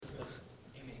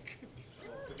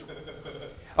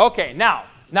Okay, now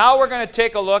we're going to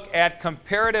take a look at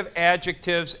comparative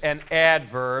adjectives and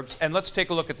adverbs, and let's take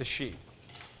a look at the sheet.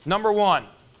 Number one,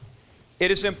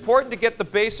 it is important to get the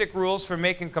basic rules for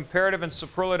making comparative and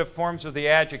superlative forms of the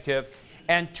adjective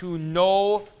and to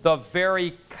know the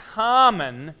very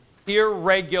common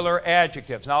irregular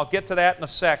adjectives. Now, I'll get to that in a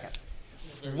second.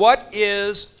 What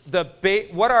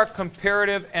are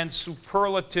comparative and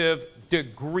superlative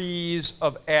degrees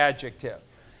of adjective?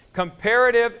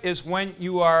 Comparative is when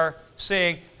you are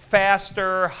saying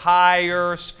faster,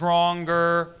 higher,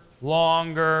 stronger,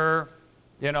 longer,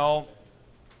 you know.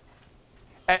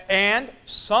 And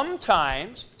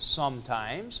sometimes,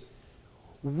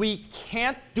 we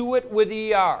can't do it with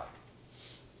ER.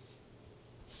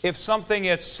 If something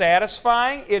is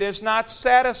satisfying, it is not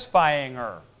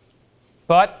satisfying-er,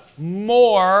 but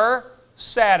more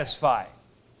satisfying.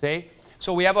 See?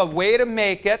 So we have a way to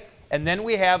make it, and then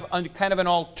we have kind of an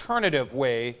alternative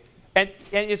way. And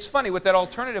it's funny, with that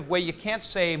alternative way, you can't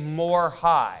say more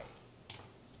high.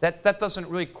 That doesn't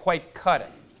really quite cut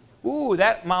it. Ooh,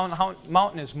 that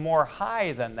mountain is more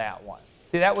high than that one.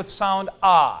 See, that would sound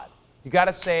odd. You got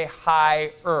to say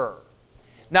higher.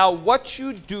 Now, what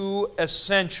you do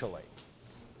essentially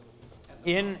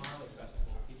in...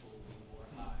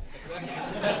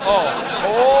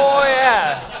 Oh,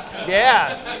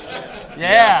 yes.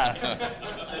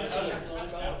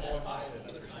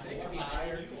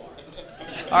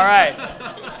 All right.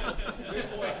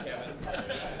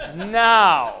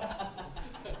 Now,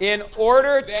 in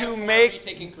order to make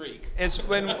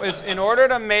in order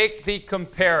to make the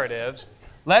comparatives,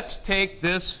 let's take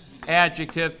this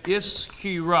adjective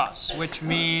ischiros, which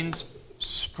means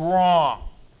strong.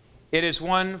 It is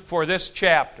one for this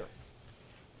chapter.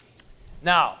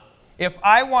 Now, if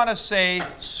I want to say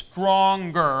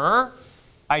stronger,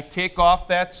 I take off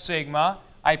that sigma,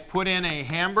 I put in a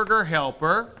hamburger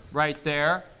helper right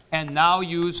there, and now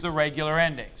use the regular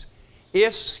endings.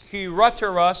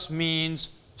 Ischiroteros means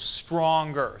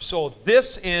stronger. So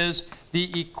this is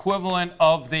the equivalent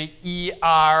of the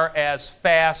ER as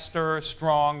faster,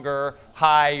 stronger,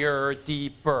 higher,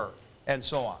 deeper, and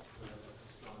so on.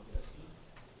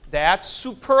 That's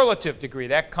superlative degree.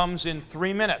 That comes in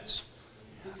 3 minutes.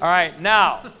 All right,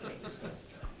 now,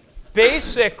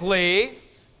 basically,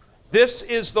 this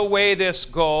is the way this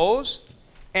goes.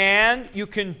 And you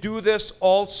can do this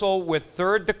also with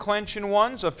third declension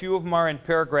ones. A few of them are in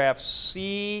paragraph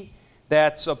C.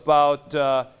 That's about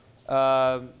a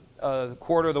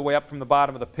quarter of the way up from the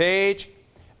bottom of the page,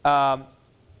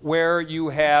 where you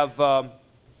have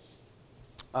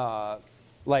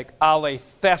like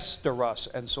alethesteros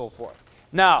and so forth.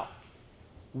 Now,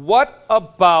 what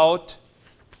about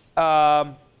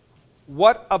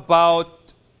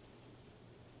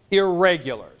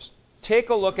irregulars? Take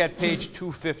a look at page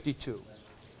 252.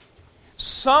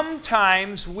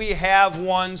 Sometimes we have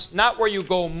ones, not where you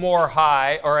go more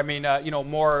high, or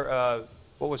more,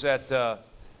 what was that, what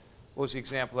was the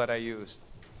example that I used?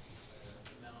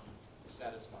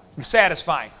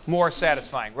 Satisfying, more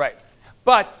satisfying, right.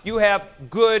 But you have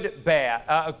good,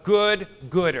 bad, good,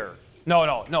 gooder.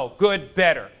 No, good,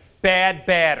 better. Bad,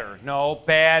 badder. No,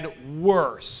 bad,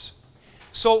 worse.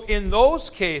 So in those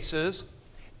cases,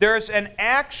 there's an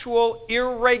actual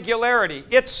irregularity.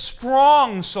 It's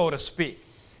strong, so to speak,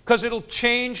 because it'll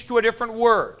change to a different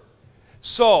word.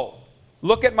 So,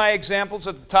 look at my examples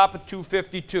at the top of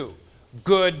 252.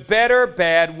 Good, better,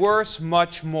 bad, worse,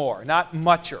 much more, not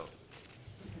mucher.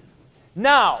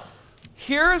 Now,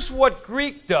 here's what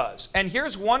Greek does, and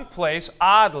here's one place,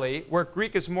 oddly, where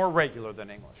Greek is more regular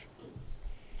than English.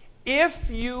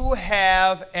 If you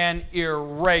have an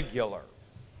irregular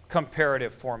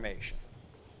comparative formation,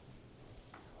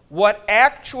 what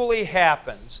actually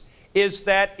happens is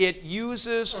that it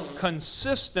uses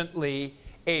consistently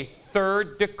a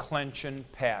third declension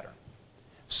pattern.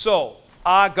 So,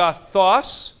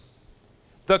 agathos,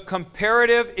 the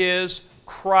comparative is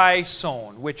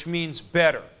chryson, which means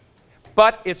better.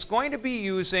 But it's going to be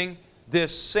using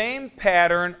this same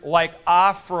pattern like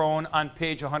aphron on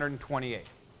page 128.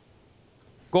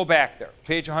 Go back there,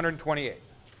 page 128.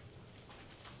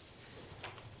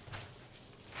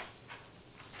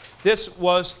 This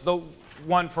was the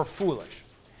one for foolish.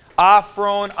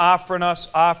 Aphron, aphronos,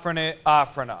 aphrone,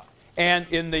 aphrona. And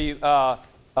in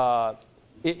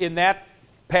that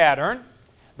pattern,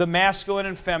 the masculine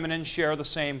and feminine share the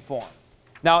same form.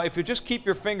 Now, if you just keep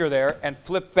your finger there and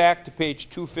flip back to page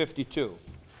 252,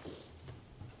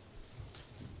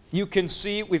 you can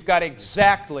see we've got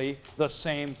exactly the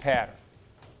same pattern.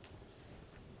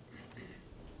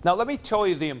 Now, let me tell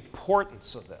you the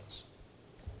importance of this.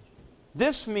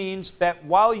 This means that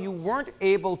while you weren't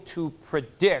able to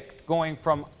predict going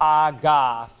from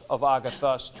agath of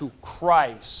agathos to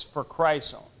Christ for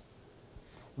Chrison,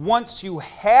 once you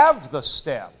have the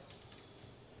step,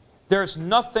 there's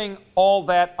nothing all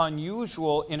that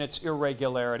unusual in its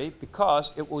irregularity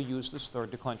because it will use this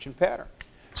third declension pattern.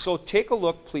 So take a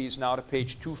look, please, now to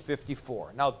page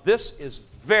 254. Now, this is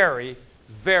very,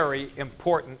 very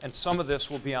important, and some of this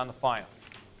will be on the final.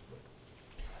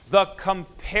 The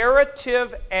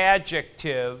comparative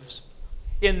adjectives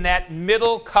in that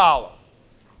middle column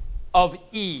of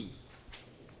E.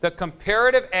 The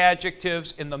comparative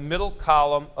adjectives in the middle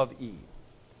column of E.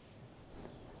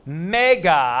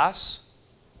 Megas,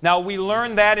 now we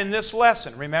learned that in this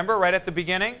lesson. Remember, right at the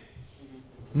beginning?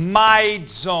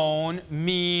 Maidzone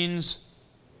means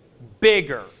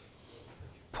bigger.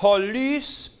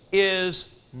 Polys is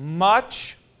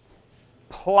much.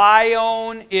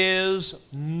 Plion is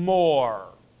more.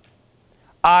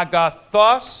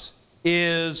 Agathos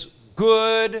is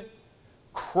good.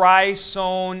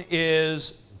 Chryson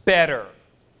is better.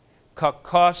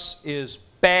 Kakos is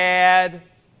bad.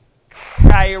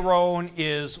 Chiron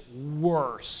is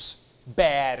worse.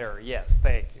 Badder, yes,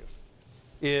 thank you.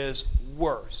 Is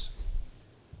worse.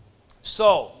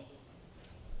 So,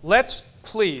 let's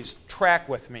please track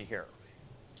with me here.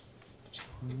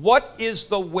 What is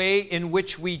the way in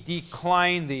which we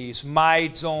decline these?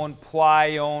 Maidzone,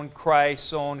 plion,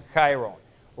 chryson, chiron.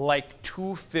 Like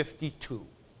 252.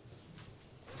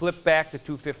 Flip back to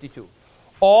 252.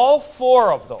 All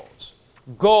four of those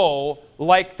go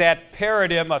like that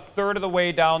paradigm a third of the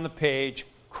way down the page,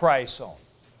 chryson.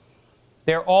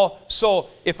 They're all, so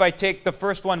if I take the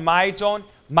first one, maidzone,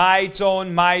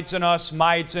 maidzone, maidzonos,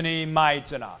 maidzone,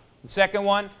 maidzona. The second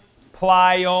one,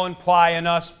 plion,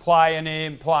 plionos,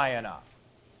 plionim, pliona.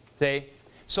 See?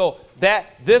 So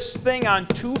this thing on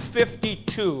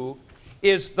 252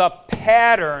 is the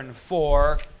pattern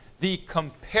for the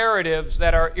comparatives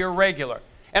that are irregular.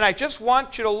 And I just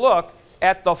want you to look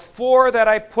at the four that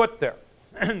I put there.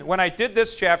 When I did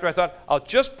this chapter, I thought, I'll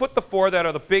just put the four that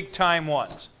are the big time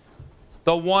ones.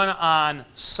 The one on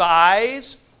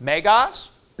size, megas,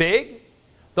 big.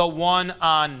 The one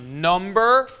on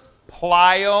number,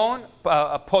 plion,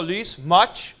 polis,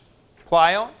 much.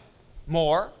 Plion,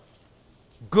 more.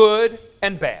 Good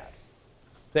and bad.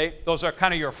 Those are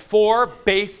kind of your four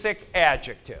basic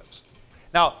adjectives.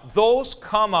 Now, those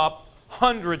come up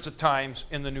hundreds of times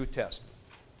in the New Testament.